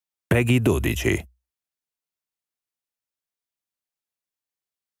Peggy 12.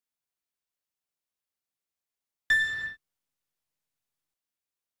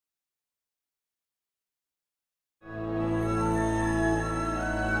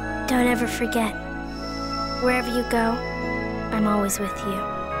 Don't ever forget. Wherever you go, I'm always with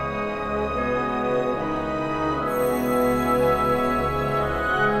you.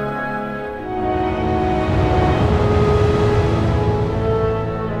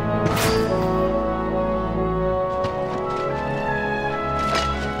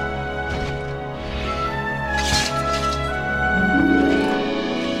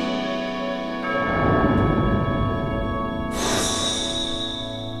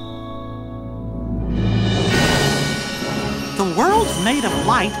 The world's made of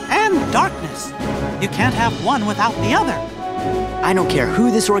light and darkness. You can't have one without the other. I don't care who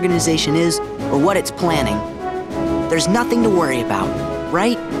this organization is or what it's planning. There's nothing to worry about,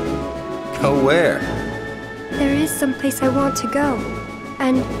 right? Go where? There is some place I want to go,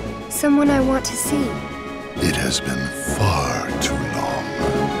 and someone I want to see. It has been far too long,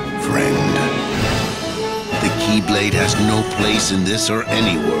 friend. The Keyblade has no place in this or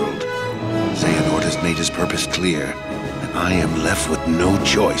any world. Xehanort has made his purpose clear, and I am left with no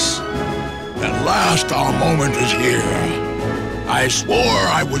choice. At last our moment is here. I swore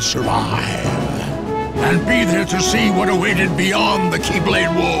I would survive, and be there to see what awaited beyond the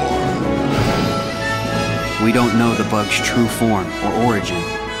Keyblade War. We don't know the bug's true form or origin,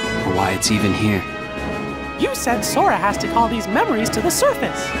 or why it's even here. You said Sora has to call these memories to the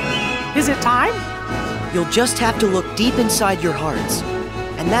surface. Is it time? You'll just have to look deep inside your hearts,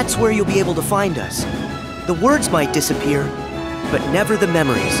 and that's where you'll be able to find us. The words might disappear, but never the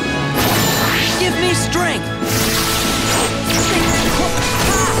memories. Give me strength!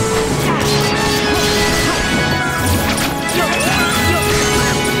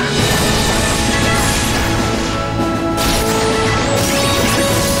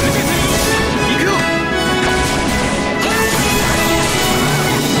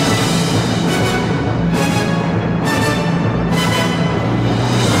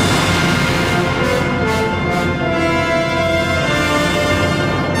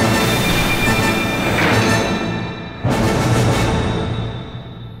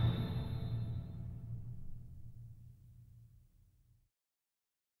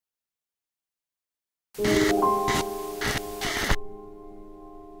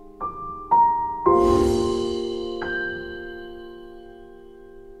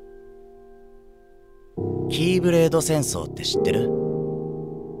キーブレード戦争って知ってる？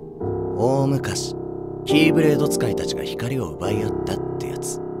大昔、キーブレード使いたちが光を奪い合ったってや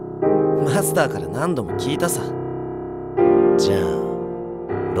つ。マスターから何度も聞いたさ。じゃあ、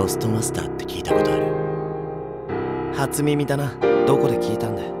ロストマスターって聞いたことある？初耳だな。どこで聞いた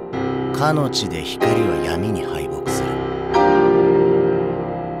んだよ。かの地で光は闇に敗北する。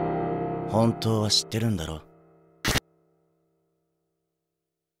本当は知ってるんだろ？